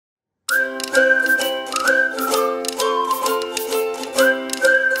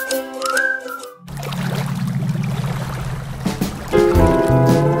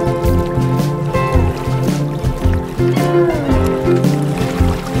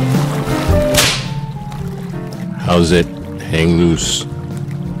How's it? Hang loose.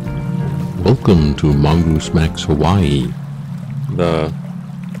 Welcome to Mongoose Max Hawaii, the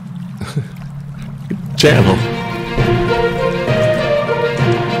channel.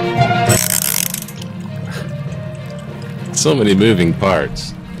 So many moving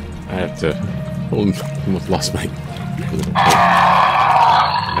parts. I have to. Almost lost my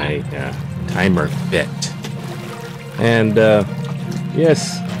timer bit. And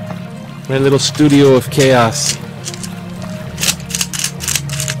yes, my little studio of chaos.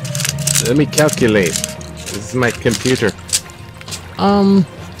 Let me calculate. This is my computer.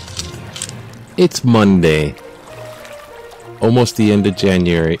 It's Monday. Almost the end of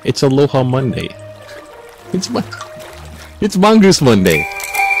January. It's Aloha Monday. It's Mongoose Monday.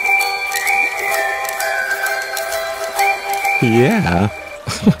 Yeah.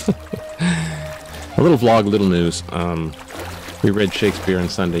 A little vlog, a little news. We read Shakespeare on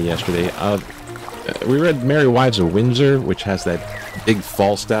Sunday yesterday. We read Merry Wives of Windsor, which has that big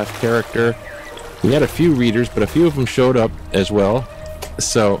Falstaff character. We had a few readers, but a few of them showed up as well.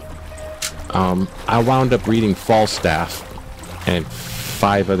 So I wound up reading Falstaff and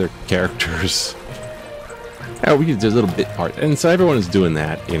 5 other characters. Oh, we did a little bit part, and so everyone is doing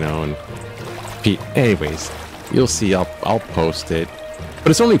that, you know. And anyways, you'll see. I'll post it, but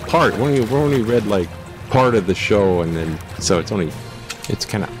it's only part. We only read like part of the show, and then so it's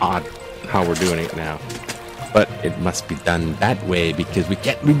kind of odd how we're doing it now. But it must be done that way because we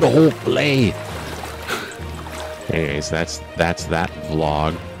can't read the whole play. Anyways, that's that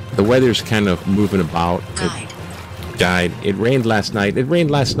vlog. The weather's kind of moving about. It rained last night. It rained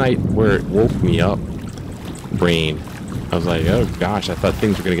last night where it woke me up. Rain. I was like, oh gosh, I thought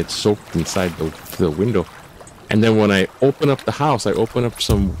things were going to get soaked inside the window. And then when I open up the house, I open up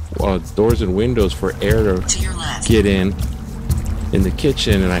some doors and windows for air to get in the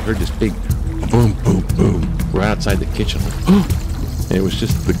kitchen, and I heard this big boom, boom, boom right outside the kitchen. And it was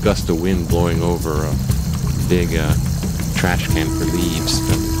just the gust of wind blowing over a big trash can for leaves.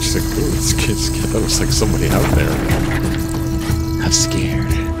 And just like, oh, that was like somebody out there. I'm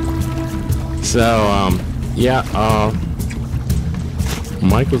scared. So, yeah,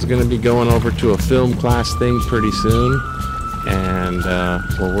 Michael's going to be going over to a film class thing pretty soon. And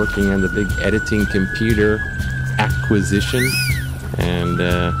we're working on the big editing computer acquisition. And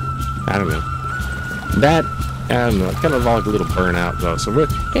I don't know. Kind of like a little burnout though. So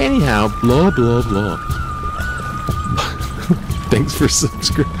anyhow, blah blah blah. Thanks for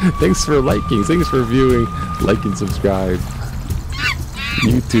Thanks for liking. Thanks for viewing. Like and subscribe.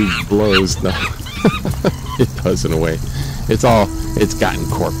 YouTube blows. No, it does in a way. It's gotten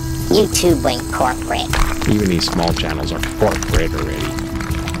corporate. YouTube went corporate. Even these small channels are corporate already.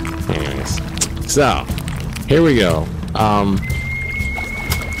 Anyways, so here we go.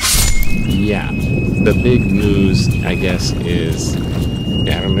 Yeah, the big news, I guess, is,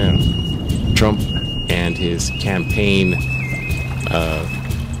 I don't know, Trump and his campaign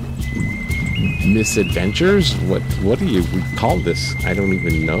misadventures? What do you call this? I don't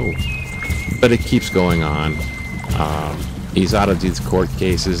even know. But it keeps going on. He's out of these court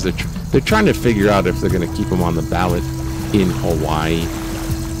cases. They're trying to figure out if they're going to keep him on the ballot in Hawaii.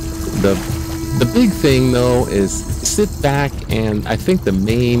 The big thing, though, is sit back, and I think the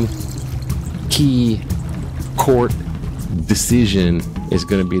main key court decision is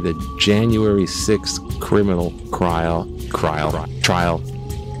going to be the January 6th criminal trial.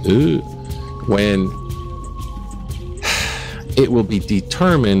 When it will be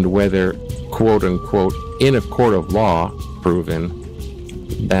determined whether, quote unquote, in a court of law, proven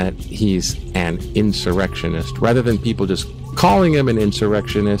that he's an insurrectionist, rather than people just calling him an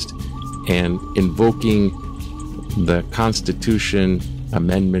insurrectionist and invoking the Constitution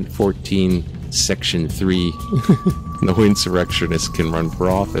Amendment 14 Section 3, no insurrectionist can run for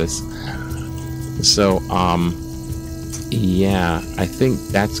office. So, yeah, I think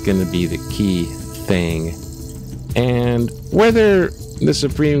that's going to be the key thing. And whether the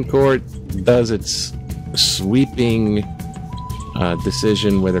Supreme Court does its sweeping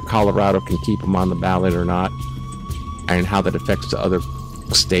decision, whether Colorado can keep him on the ballot or not, and how that affects the other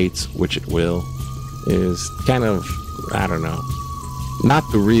states, which it will, is kind of, I don't know, not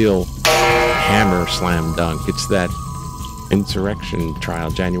the real hammer slam dunk. It's that insurrection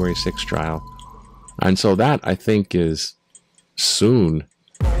trial, January 6th trial. And so that, I think, is soon.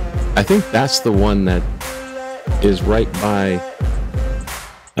 I think that's the one that is right by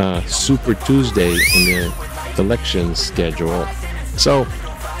Super Tuesday in the election schedule. So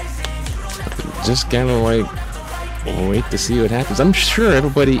just kind of like wait to see what happens. I'm sure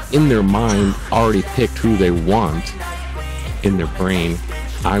everybody in their mind already picked who they want in their brain.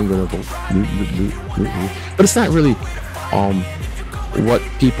 I'm gonna vote, but it's not really what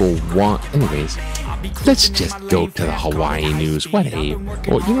people want. Anyways, let's just go to the Hawaii news. What a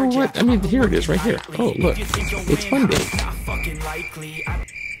well, you know what? I mean, here it is, right here. Oh, look, it's Monday.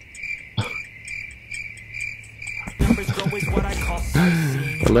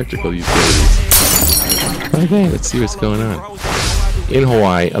 Electrical utilities. Okay, let's see what's going on. In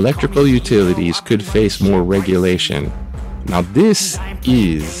Hawaii, electrical utilities could face more regulation. Now this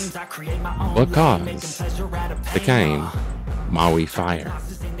is because the kind Maui fire.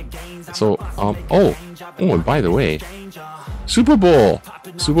 So, and by the way, Super Bowl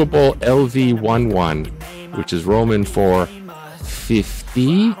LV11, which is Roman for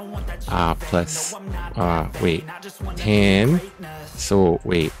 50, plus, 10. So,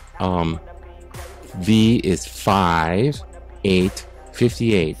 V is 5, 8,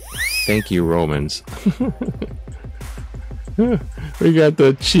 58. Thank you, Romans. We got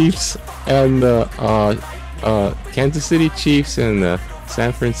the Chiefs and the Kansas City Chiefs and the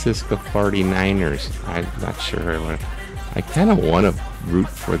San Francisco 49ers. I'm not sure. I kind of want to root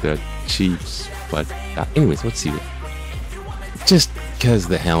for the Chiefs, but anyways, let's see. Just because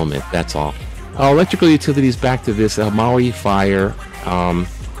the helmet, that's all. Electrical utilities, back to this Maui fire.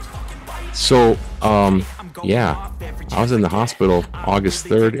 Yeah, I was in the hospital August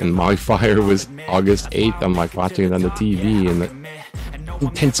 3rd, and Maui fire was August 8th. I'm like watching it on the TV and the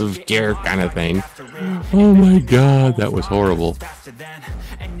intensive care kind of thing. Oh my god, that was horrible.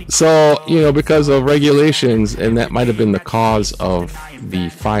 So, because of regulations, and that might have been the cause of the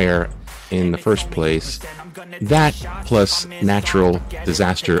fire in the first place, that plus natural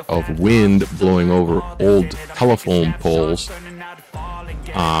disaster of wind blowing over old telephone poles.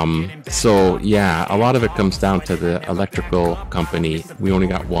 So yeah, a lot of it comes down to the electrical company. We only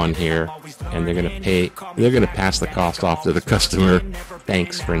got one here, and they're gonna pass the cost off to the customer.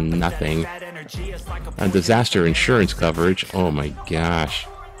 Thanks for nothing. And disaster insurance coverage. Oh my gosh.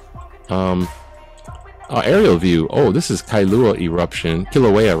 Aerial view. Oh, this is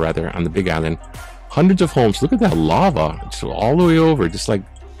Kilauea rather, on the Big Island. Hundreds of homes. Look at that lava. It's all the way over. Just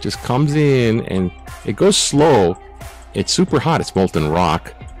comes in, and it goes slow. It's super hot. It's molten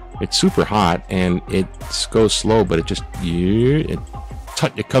rock. It's super hot, and it goes slow, but it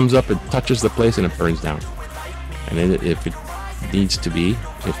comes up, it touches the place, and it burns down. And then if it needs to be,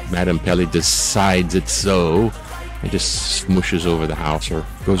 if Madame Pelli decides it's so, it just smooshes over the house or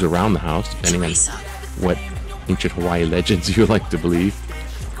goes around the house, depending on what ancient Hawaii legends you like to believe.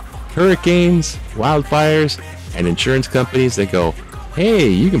 Hurricanes, wildfires, and insurance companies, they go, hey,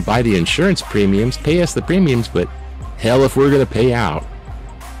 you can buy the insurance premiums, pay us the premiums, but hell if we're going to pay out.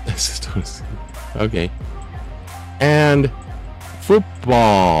 Okay. And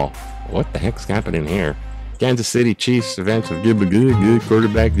football. What the heck's happening here? Kansas City Chiefs events of good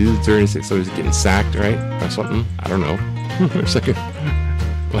quarterback, good 36, so he's getting sacked, right? Or something? I don't know.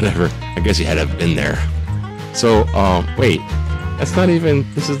 Whatever. I guess you had to have been there. So, wait. That's not even...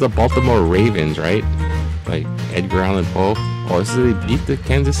 This is the Baltimore Ravens, right? Like Edgar Allan Poe. Oh, this is they beat the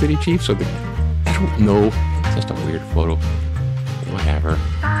Kansas City Chiefs? Or I don't know. It's just a weird photo. Whatever.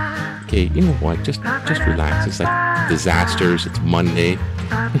 Okay, you know what? Just relax. It's like disasters. It's Monday.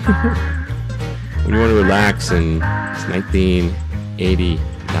 When you want to relax and it's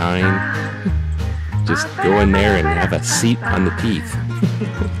 1989, just go in there and have a seat on the teeth.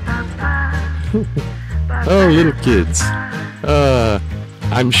 Oh, little kids.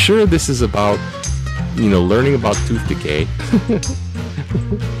 I'm sure this is about, learning about tooth decay.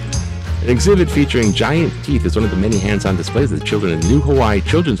 An exhibit featuring giant teeth is one of the many hands-on displays of the children in the New Hawaii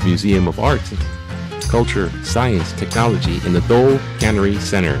Children's Museum of Arts, Culture, Science, Technology in the Dole Cannery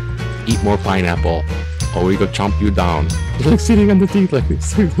Center. Eat more pineapple, or we go chomp you down. It's like sitting on the teeth like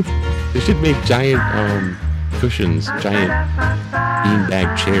this. They should make giant cushions, giant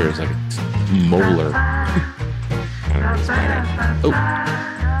beanbag chairs, like a molar. I don't know, it's bad. Oh!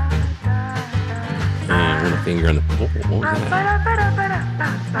 And one finger on the... Oh, what was that?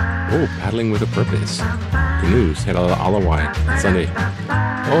 Oh, paddling with a purpose. Canoes head out of Alawai Sunday.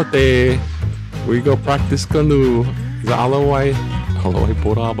 Ote! We go practice canoe. The Alawai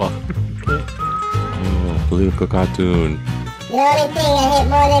Poraba. Oh, political cartoon. The only thing I hate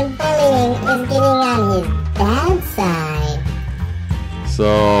more than bullying is getting on his bad side.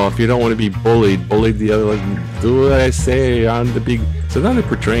 So, if you don't want to be bullied the other, like, do what I say on the big... So now they're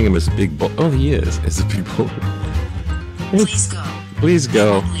portraying him as a big bully. Oh, he is. As a big bully. Please go. Please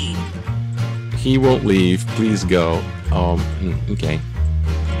go. He won't leave. Please go. Okay.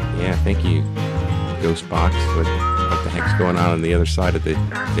 Yeah, thank you, Ghost Box. What the heck's going on the other side of the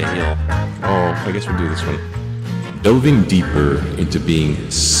hill? Oh, I guess we'll do this one. Delving deeper into being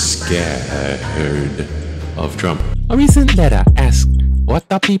scared of Trump. A recent letter asked what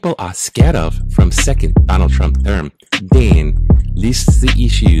the people are scared of from second Donald Trump term. Dan lists the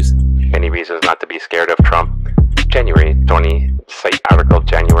issues. Any reasons not to be scared of Trump? January 20, site article,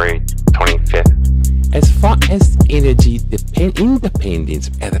 January 25th. As far as energy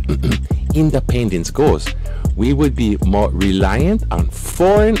independence goes, we would be more reliant on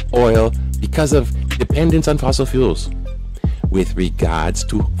foreign oil because of dependence on fossil fuels. With regards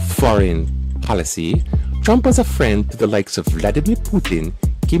to foreign policy, Trump was a friend to the likes of Vladimir Putin,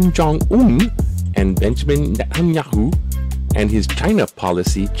 Kim Jong-un, and Benjamin Netanyahu, and his China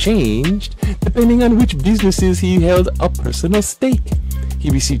policy changed depending on which businesses he held a personal stake. He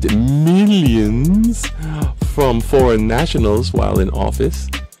received millions from foreign nationals while in office.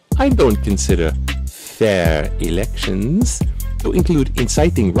 I don't consider fair elections to include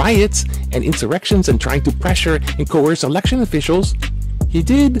inciting riots and insurrections and trying to pressure and coerce election officials. He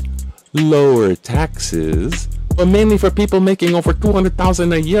did lower taxes, but mainly for people making over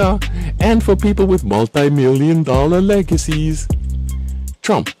 $200,000 a year and for people with multi-million-dollar legacies.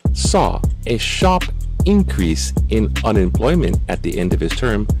 Trump saw a sharp increase in unemployment at the end of his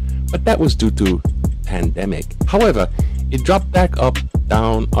term, but that was due to pandemic. However, it dropped back up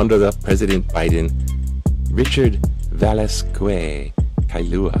down under the President Biden. Richard Velasquez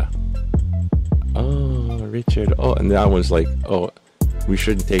Kailua. Oh, Richard. Oh, and that one's like, oh, we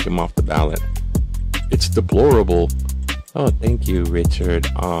shouldn't take him off the ballot. It's deplorable. Oh, thank you, Richard.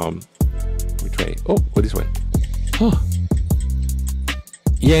 Which way? Oh, what is one? Oh.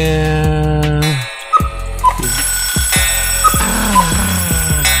 Yeah.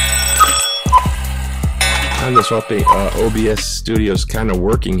 On this OBS studio's kind of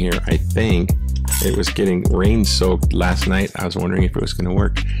working here, I think. It was getting rain soaked last night. I was wondering if it was going to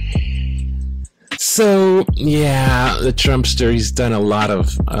work. So, yeah, the Trumpster, he's done a lot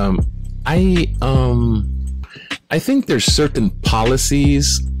of, I think there's certain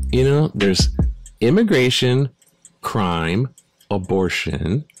policies, you know, there's immigration, crime,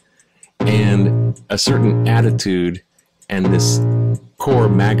 abortion, and a certain attitude, and this core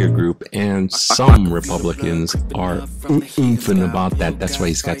MAGA group, and some Republicans are oofing about that. That's why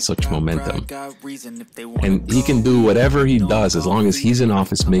he's got such momentum. And he can do whatever he does as long as he's in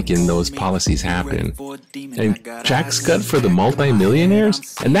office making those policies happen. And tax cut for the multi-millionaires,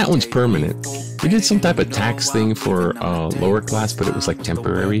 and that one's permanent. We did some type of tax thing for lower class, but it was like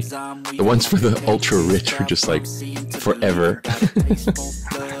temporary. The ones for the ultra rich are just like forever.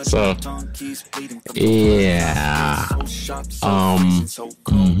 So, yeah.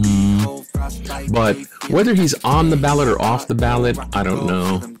 But whether he's on the ballot or off the ballot, I don't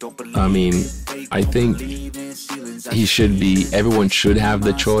know. I mean, I think he should be, everyone should have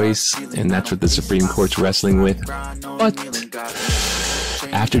the choice, and that's what the Supreme Court's wrestling with. But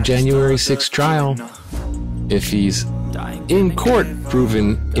after January 6th trial, if he's in court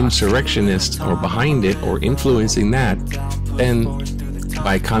proven insurrectionist or behind it or influencing that, then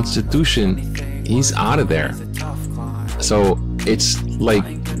by Constitution, he's out of there. So it's like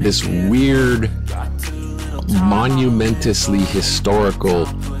this weird, monumentously historical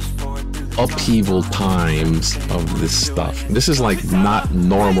upheaval times of this stuff. This is like not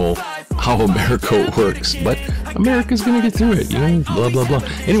normal how America works, but America's gonna get through it, you know, blah, blah, blah.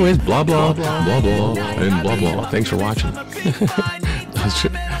 Anyways, blah, blah, blah, blah, and blah, blah. Thanks for watching.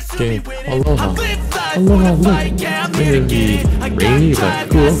 Okay, aloha. Aloha, look. It's gonna be rainy, but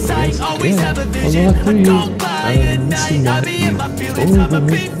cool. Yeah, aloha to you. I'm missing that.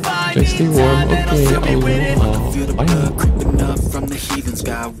 Stay warm. Okay, aloha. Bye now. From the heathens,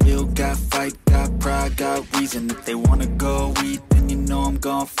 got will, got fight, got pride, got reason. If they wanna go eat, then you know I'm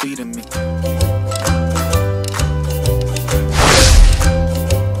gon' feed them.